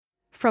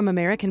From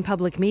American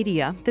Public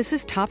Media, this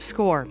is Top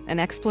Score, an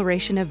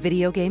exploration of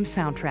video game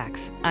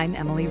soundtracks. I'm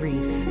Emily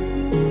Reese.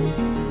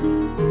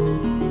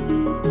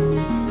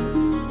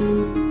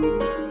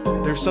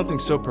 There's something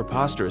so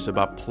preposterous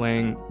about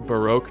playing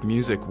Baroque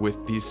music with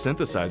these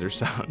synthesizer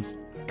sounds.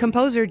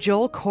 Composer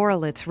Joel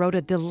Korolitz wrote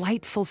a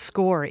delightful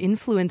score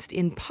influenced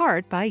in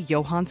part by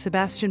Johann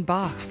Sebastian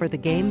Bach for the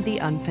game The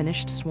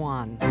Unfinished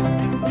Swan.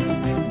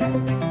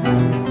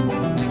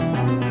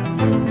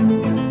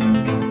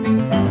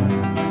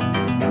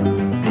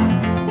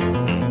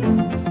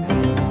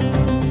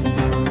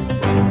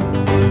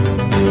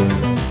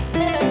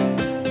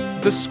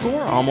 The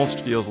score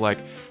almost feels like,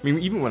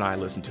 even when I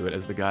listen to it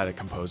as the guy that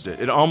composed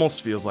it, it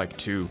almost feels like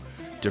two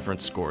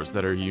different scores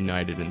that are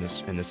united in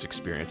this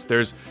experience.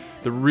 There's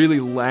the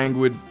really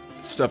languid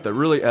stuff that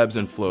really ebbs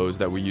and flows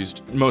that we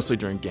used mostly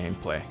during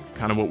gameplay,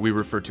 kind of what we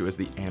refer to as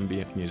the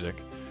ambient music.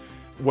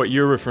 What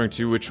you're referring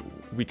to, which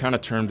we kind of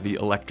termed the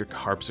electric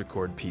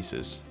harpsichord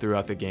pieces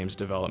throughout the game's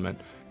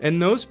development.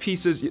 And those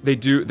pieces,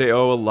 they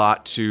owe a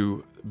lot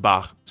to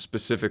Bach,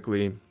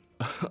 specifically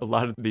a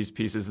lot of these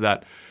pieces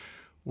that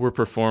were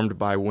performed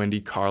by Wendy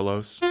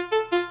Carlos.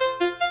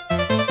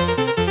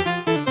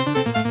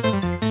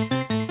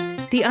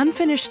 The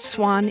Unfinished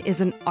Swan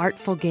is an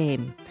artful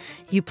game.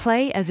 You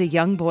play as a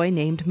young boy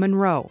named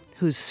Monroe,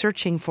 who's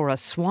searching for a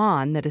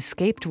swan that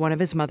escaped one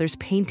of his mother's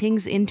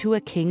paintings into a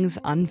king's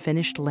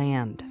unfinished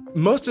land.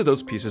 Most of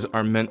those pieces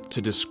are meant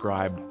to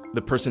describe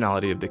the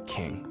personality of the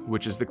king,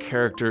 which is the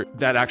character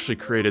that actually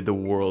created the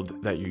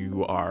world that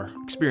you are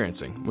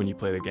experiencing when you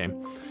play the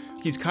game.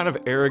 He's kind of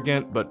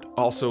arrogant, but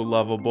also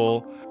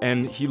lovable,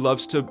 and he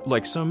loves to,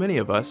 like so many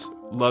of us,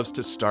 loves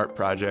to start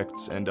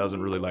projects and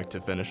doesn't really like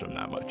to finish them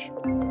that much.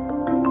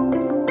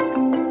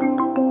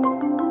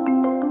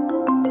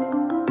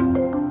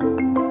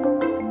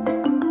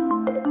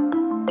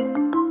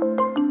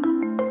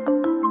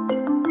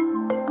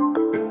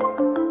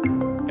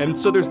 And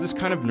so there's this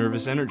kind of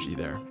nervous energy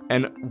there.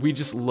 And we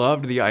just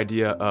loved the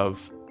idea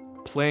of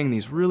playing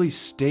these really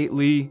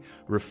stately,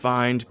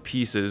 refined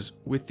pieces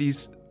with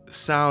these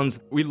sounds.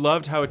 We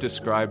loved how it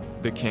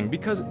described the king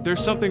because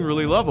there's something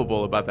really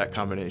lovable about that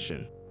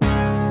combination.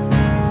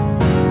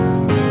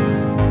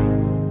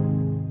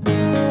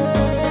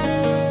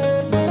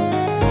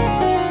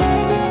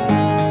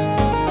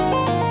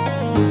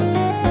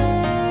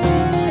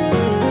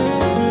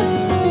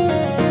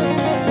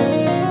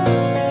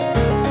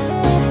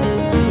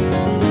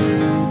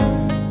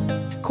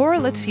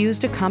 Korolitz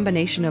used a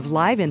combination of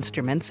live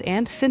instruments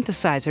and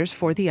synthesizers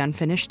for The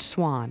Unfinished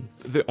Swan.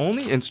 The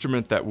only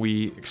instrument that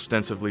we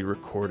extensively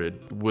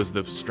recorded was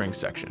the string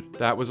section.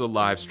 That was a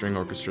live string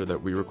orchestra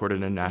that we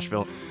recorded in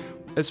Nashville.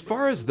 As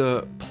far as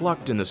the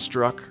plucked and the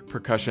struck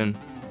percussion,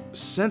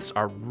 synths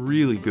are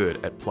really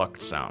good at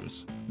plucked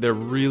sounds. They're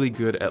really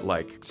good at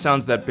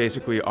sounds that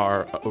basically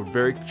are a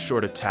very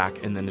short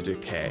attack and then a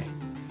decay.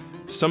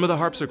 Some of the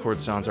harpsichord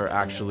sounds are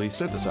actually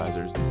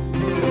synthesizers.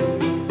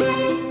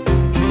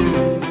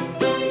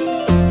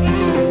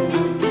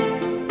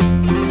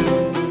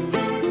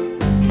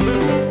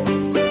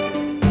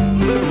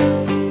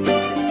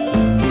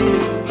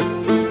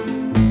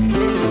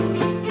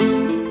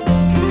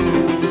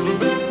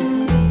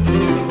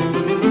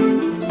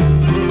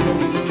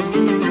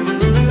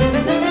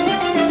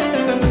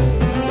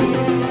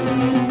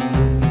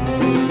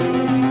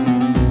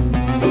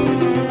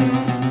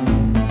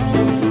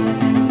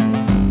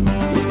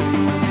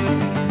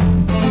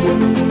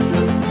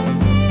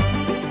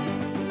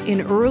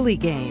 In early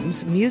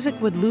games, music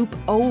would loop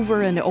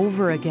over and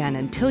over again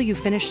until you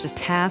finished a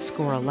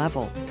task or a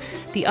level.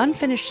 The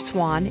Unfinished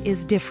Swan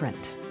is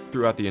different.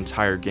 Throughout the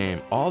entire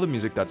game, all the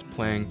music that's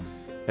playing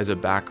as a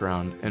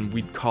background, and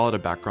we'd call it a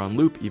background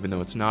loop even though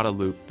it's not a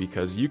loop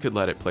because you could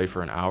let it play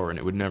for an hour and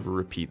it would never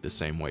repeat the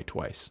same way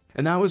twice.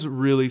 And that was a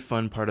really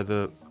fun part of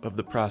the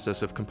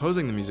process of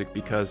composing the music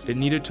because it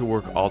needed to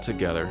work all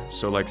together.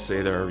 So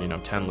say there are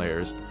 10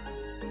 layers,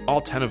 all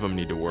 10 of them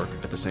need to work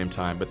at the same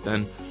time, but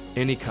then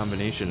any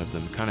combination of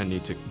them kind of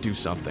need to do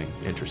something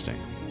interesting.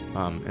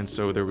 And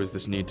so there was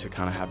this need to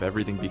kind of have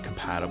everything be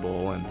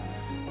compatible, and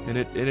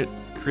it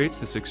creates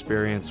this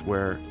experience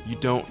where you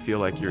don't feel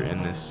like you're in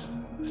this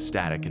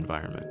static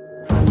environment.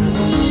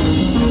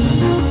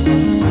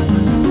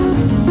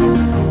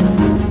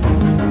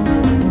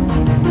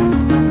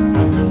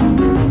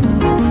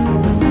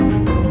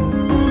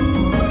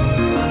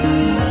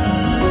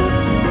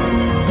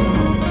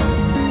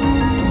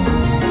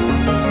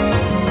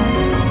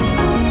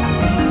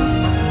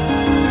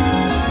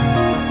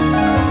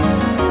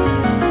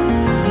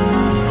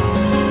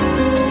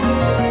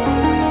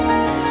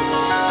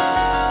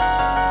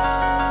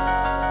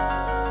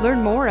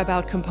 Learn more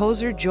about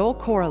composer Joel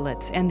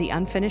Korolitz and The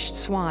Unfinished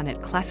Swan at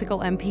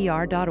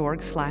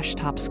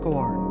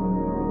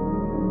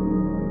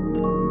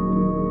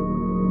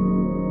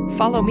classicalmpr.org/topscore.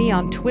 Follow me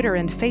on Twitter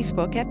and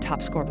Facebook at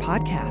Topscore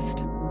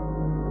Podcast.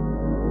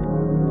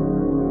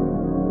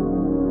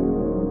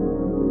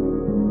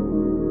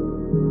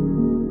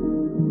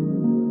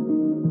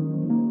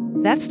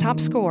 That's Top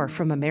Score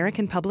from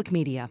American Public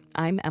Media.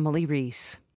 I'm Emily Reese.